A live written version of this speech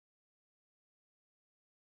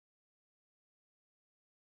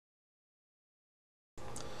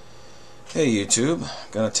Hey YouTube,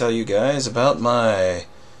 gonna tell you guys about my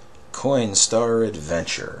Coinstar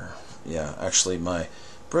adventure. Yeah, actually my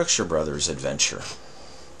Brookshire brothers adventure.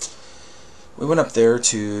 We went up there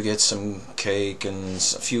to get some cake and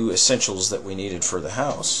a few essentials that we needed for the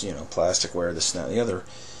house. You know, plasticware, this, and that, and the other.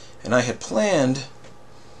 And I had planned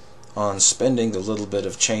on spending the little bit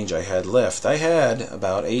of change I had left. I had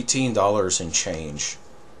about $18 in change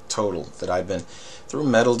total that I've been through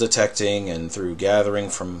metal detecting and through gathering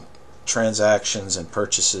from transactions and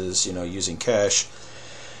purchases, you know, using cash.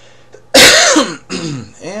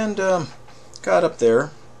 And got up there,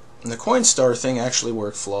 and the Coinstar thing actually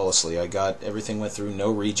worked flawlessly. I got everything, went through,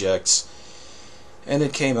 no rejects, and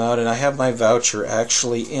it came out, and I have my voucher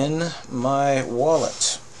actually in my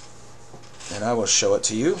wallet, and I will show it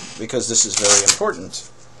to you because this is very important.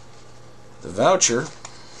 The voucher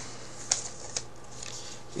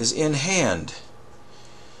is in hand.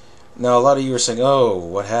 Now, a lot of you are saying, oh,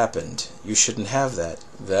 what happened? You shouldn't have that.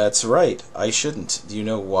 That's right, I shouldn't. Do you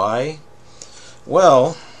know why?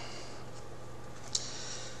 Well,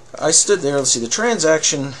 I stood there. Let's see, the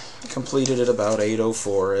transaction completed at about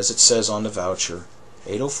 8:04, as it says on the voucher.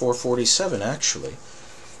 8:04:47, actually.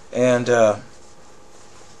 And I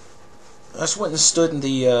just went and stood in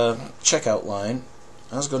the checkout line.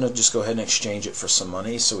 I was going to just go ahead and exchange it for some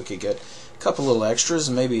money so we could get a couple little extras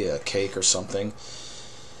and maybe a cake or something.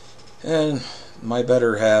 And my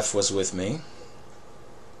better half was with me.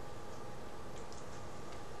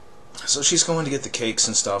 So she's going to get the cakes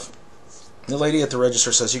and stuff. The lady at the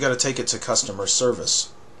register says, you got to take it to customer service.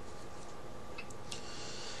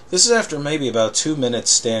 This is after maybe about 2 minutes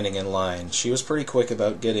standing in line. She was pretty quick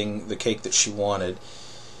about getting the cake that she wanted.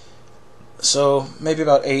 So maybe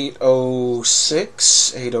about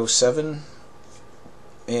 8:06, 8:07,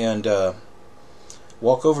 and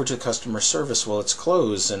walk over to customer service. Well, it's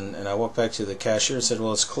closed, and I walked back to the cashier and said,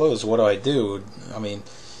 well, it's closed. What do I do? I mean,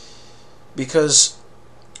 because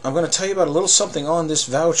I'm going to tell you about a little something on this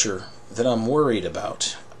voucher that I'm worried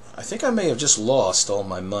about. I think I may have just lost all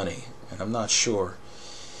my money, and I'm not sure.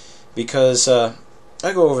 Because I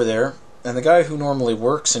go over there, and the guy who normally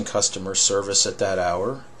works in customer service at that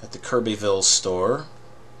hour at the Kirbyville store,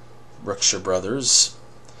 Brookshire Brothers,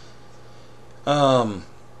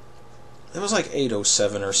 it was like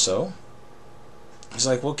 8:07 or so. He's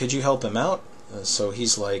like, well, could you help him out? So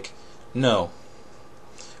he's like, no,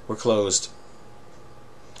 we're closed.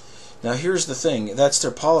 Now here's the thing, that's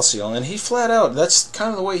their policy on, and he flat out, that's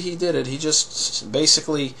kind of the way he did it. He just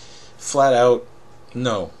basically flat out,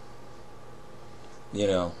 no. You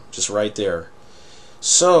know, just right there.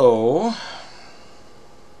 So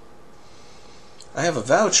I have a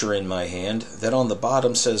voucher in my hand that on the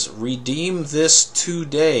bottom says, redeem this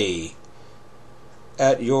today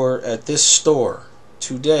at this store.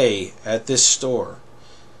 Today at this store.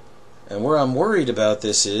 And where I'm worried about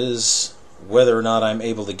this is whether or not I'm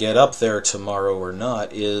able to get up there tomorrow or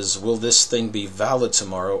not, is will this thing be valid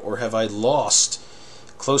tomorrow, or have I lost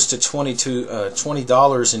close to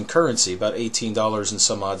 $20 in currency, about $18 and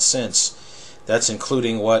some odd cents. That's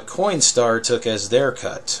including what Coinstar took as their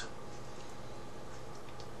cut.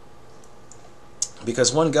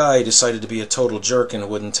 Because one guy decided to be a total jerk and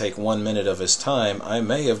wouldn't take 1 minute of his time, I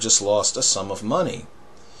may have just lost a sum of money.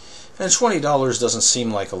 And $20 doesn't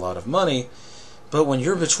seem like a lot of money, but when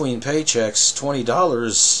you're between paychecks,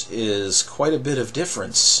 $20 is quite a bit of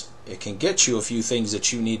difference. It can get you a few things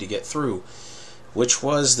that you need to get through, which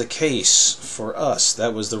was the case for us.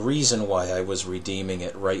 That was the reason why I was redeeming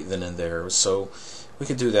it right then and there. So we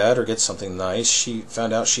could do that or get something nice. She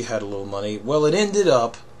found out she had a little money. Well, it ended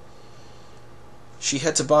up she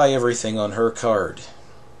had to buy everything on her card.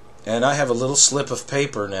 And I have a little slip of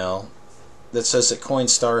paper now that says that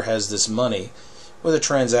Coinstar has this money with a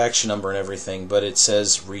transaction number and everything, but it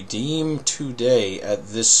says redeem today at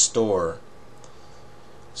this store.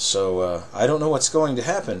 So I don't know what's going to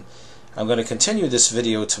happen. I'm going to continue this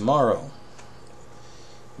video tomorrow.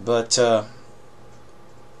 But I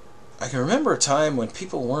can remember a time when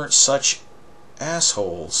people weren't such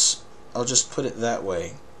assholes. I'll just put it that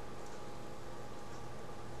way.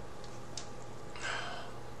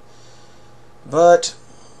 But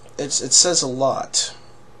it says a lot.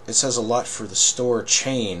 It says a lot for the store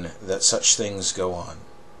chain that such things go on.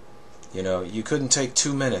 You know, you couldn't take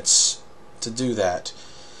 2 minutes to do that,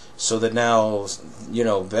 so that now, you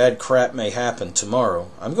know, bad crap may happen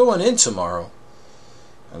tomorrow. I'm going in tomorrow.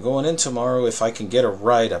 I'm going in tomorrow if I can get a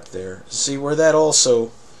ride up there. See where that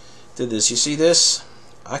also did this. You see this?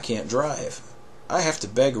 I can't drive. I have to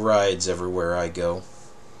beg rides everywhere I go.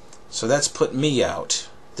 So that's put me out.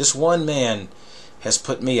 This one man has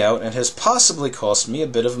put me out and has possibly cost me a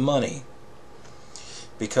bit of money.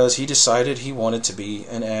 because he decided he wanted to be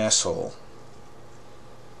an asshole.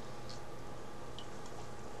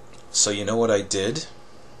 So you know what I did?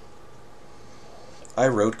 I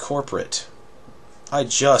wrote corporate. I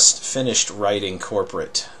just finished writing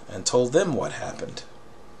corporate and told them what happened.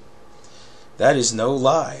 That is no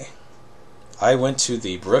lie. I went to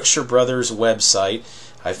the Brookshire Brothers website,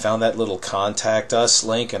 I found that little contact us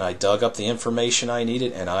link, and I dug up the information I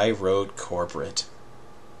needed, and I wrote corporate.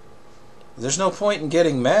 There's no point in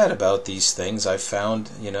getting mad about these things, I've found,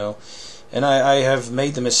 and I have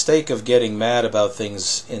made the mistake of getting mad about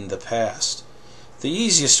things in the past. The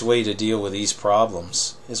easiest way to deal with these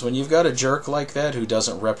problems is when you've got a jerk like that who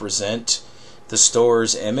doesn't represent the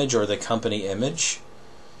store's image or the company image,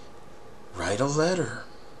 write a letter.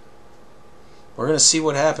 We're going to see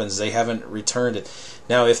what happens. They haven't returned it.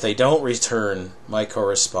 Now, if they don't return my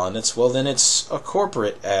correspondence, well, then it's a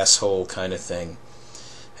corporate asshole kind of thing.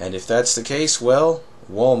 And if that's the case, well,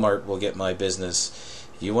 Walmart will get my business.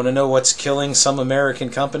 You want to know what's killing some American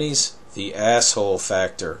companies? The asshole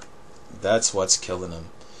factor. That's what's killing them.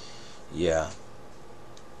 Yeah.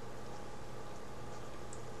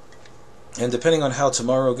 And depending on how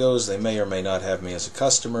tomorrow goes, they may or may not have me as a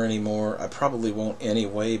customer anymore. I probably won't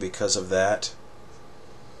anyway because of that.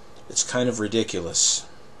 It's kind of ridiculous.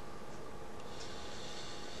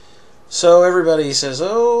 So everybody says,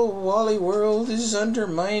 oh, Wally World is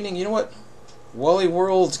undermining. You know what? Wally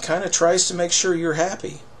World kind of tries to make sure you're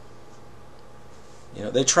happy.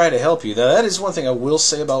 They try to help you. Now, that is one thing I will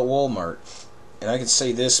say about Walmart. And I can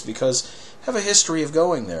say this because I have a history of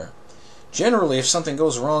going there. Generally, if something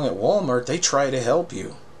goes wrong at Walmart, they try to help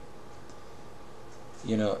you.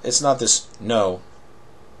 It's not this, no.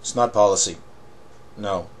 It's not policy.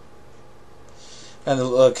 No. And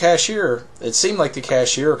the cashier, it seemed like the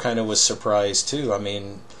cashier kind of was surprised too. I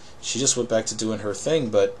mean, she just went back to doing her thing,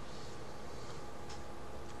 but...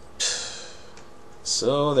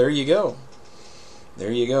 So, there you go.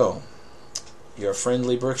 There you go. Your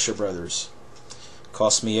friendly Brookshire Brothers.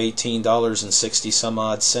 Cost me $18.60 some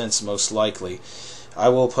odd cents, most likely. I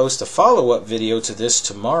will post a follow-up video to this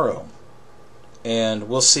tomorrow. And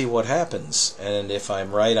we'll see what happens. And if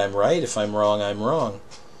I'm right, I'm right. If I'm wrong, I'm wrong.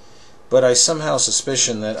 But I somehow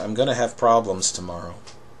suspicion that I'm going to have problems tomorrow.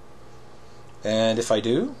 And if I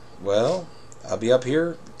do, well, I'll be up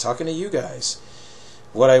here talking to you guys.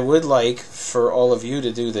 What I would like for all of you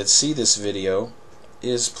to do that see this video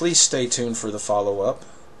is please stay tuned for the follow-up.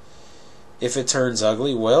 If it turns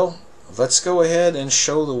ugly, well, let's go ahead and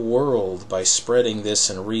show the world by spreading this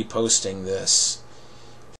and reposting this.